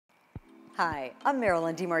Hi, I'm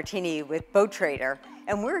Marilyn DeMartini with Boat Trader,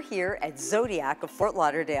 and we're here at Zodiac of Fort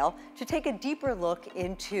Lauderdale to take a deeper look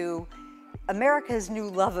into America's new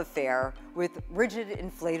love affair with rigid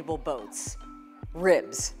inflatable boats,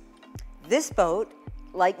 ribs. This boat,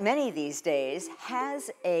 like many these days, has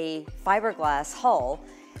a fiberglass hull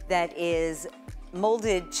that is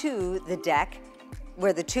molded to the deck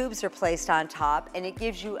where the tubes are placed on top, and it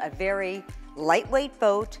gives you a very lightweight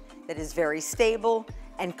boat that is very stable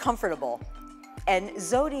and comfortable. And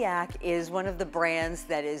Zodiac is one of the brands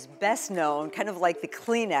that is best known, kind of like the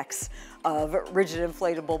Kleenex of rigid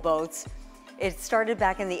inflatable boats. It started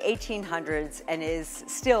back in the 1800s and is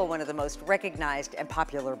still one of the most recognized and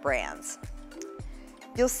popular brands.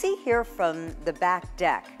 You'll see here from the back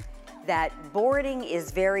deck that boarding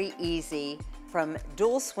is very easy from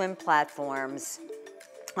dual swim platforms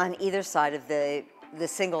on either side of the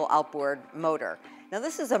single outboard motor. Now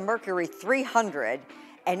this is a Mercury 300,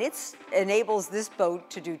 and it enables this boat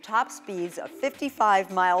to do top speeds of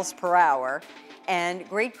 55 miles per hour and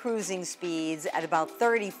great cruising speeds at about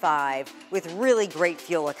 35 with really great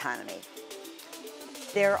fuel economy.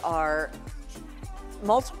 There are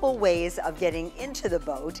multiple ways of getting into the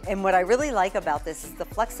boat, and what I really like about this is the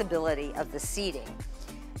flexibility of the seating.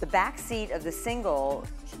 The back seat of the single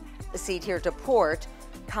seat here to port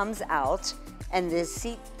comes out, and the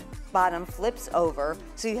seat bottom flips over,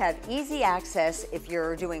 so you have easy access if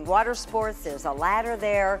you're doing water sports. There's a ladder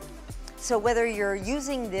there. So whether you're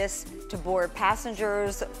using this to board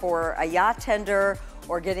passengers for a yacht tender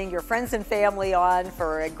or getting your friends and family on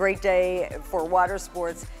for a great day for water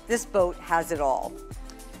sports, this boat has it all.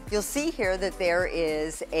 You'll see here that there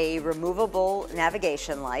is a removable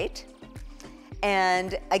navigation light.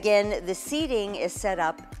 And again, the seating is set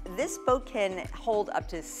up. This boat can hold up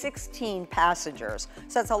to 16 passengers.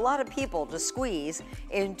 So that's a lot of people to squeeze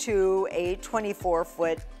into a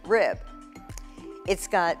 24-foot rib. It's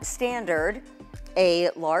got standard, a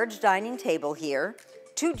large dining table here,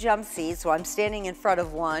 2 jump seats, so I'm standing in front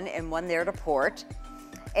of one and one there to port.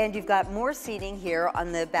 And you've got more seating here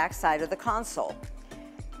on the back side of the console.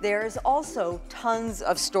 There's also tons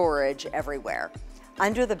of storage everywhere.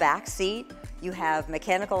 Under the back seat, you have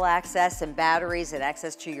mechanical access and batteries and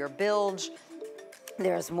access to your bilge.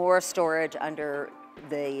 There's more storage under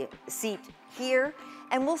the seat here,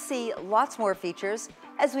 and we'll see lots more features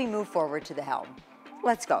as we move forward to the helm.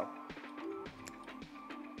 Let's go.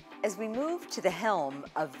 As we move to the helm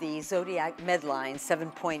of the Zodiac Medline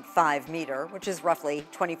 7.5 meter, which is roughly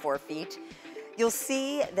 24 feet, you'll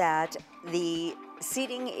see that the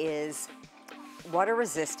seating is water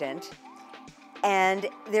resistant, and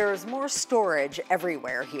there's more storage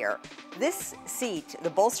everywhere here. This seat, the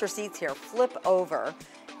bolster seats here, flip over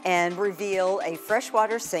and reveal a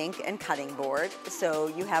freshwater sink and cutting board. So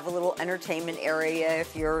you have a little entertainment area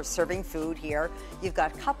if you're serving food here. You've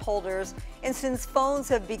got cup holders, and since phones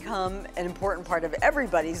have become an important part of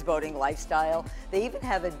everybody's boating lifestyle, they even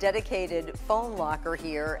have a dedicated phone locker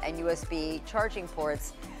here and USB charging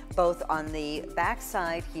ports both on the back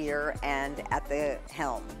side here and at the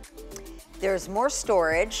helm. There's more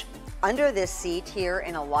storage under this seat here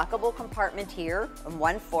in a lockable compartment here and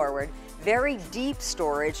one forward. Very deep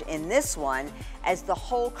storage in this one as the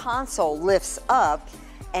whole console lifts up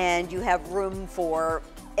and you have room for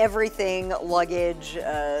everything, luggage,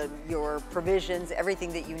 your provisions,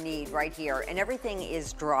 everything that you need right here, and everything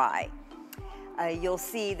is dry. You'll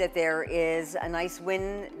see that there is a nice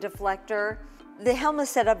wind deflector. The helm is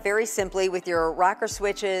set up very simply with your rocker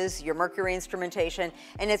switches, your Mercury instrumentation,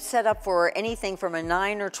 and it's set up for anything from a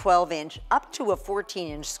 9 or 12 inch up to a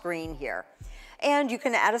 14-inch screen here. And you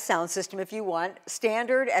can add a sound system if you want.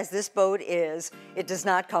 Standard as this boat is, it does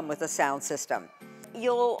not come with a sound system.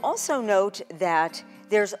 You'll also note that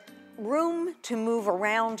there's room to move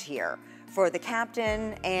around here for the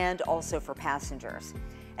captain and also for passengers.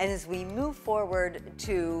 And as we move forward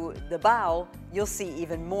to the bow, you'll see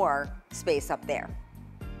even more space up there.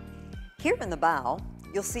 Here in the bow,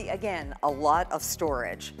 you'll see again a lot of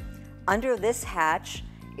storage. Under this hatch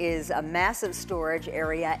is a massive storage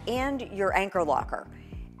area and your anchor locker.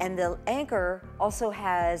 And the anchor also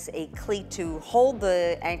has a cleat to hold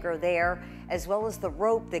the anchor there, as well as the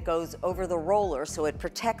rope that goes over the roller so it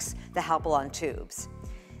protects the Halpalon tubes.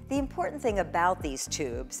 The important thing about these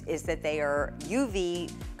tubes is that they are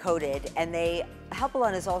UV coated, and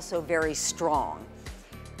Halpalon is also very strong.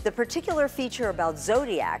 The particular feature about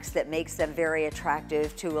Zodiacs that makes them very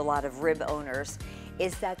attractive to a lot of rib owners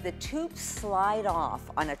is that the tubes slide off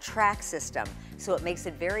on a track system, so it makes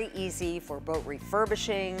it very easy for boat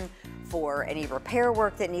refurbishing, for any repair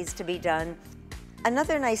work that needs to be done.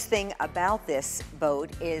 Another nice thing about this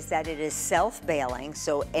boat is that it is self-bailing,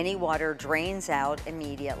 so any water drains out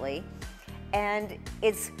immediately, and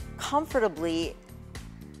it's comfortably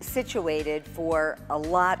situated for a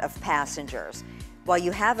lot of passengers. While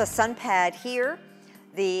you have a sun pad here,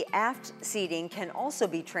 the aft seating can also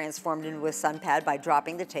be transformed into a sun pad by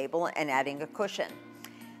dropping the table and adding a cushion.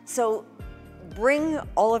 So bring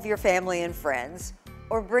all of your family and friends,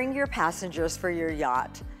 or bring your passengers for your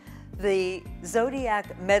yacht. The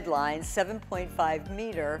Zodiac Medline 7.5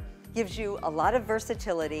 meter gives you a lot of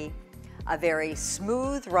versatility, a very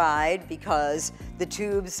smooth ride because the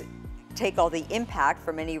tubes take all the impact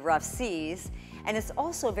from any rough seas, and it's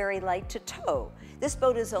also very light to tow. This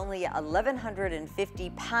boat is only 1,150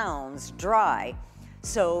 pounds dry,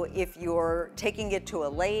 so if you're taking it to a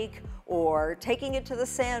lake or taking it to the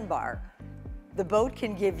sandbar, the boat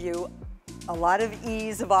can give you a lot of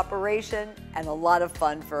ease of operation and a lot of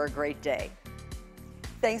fun for a great day.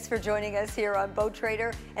 Thanks for joining us here on Boat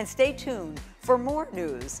Trader, and stay tuned for more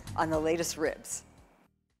news on the latest ribs.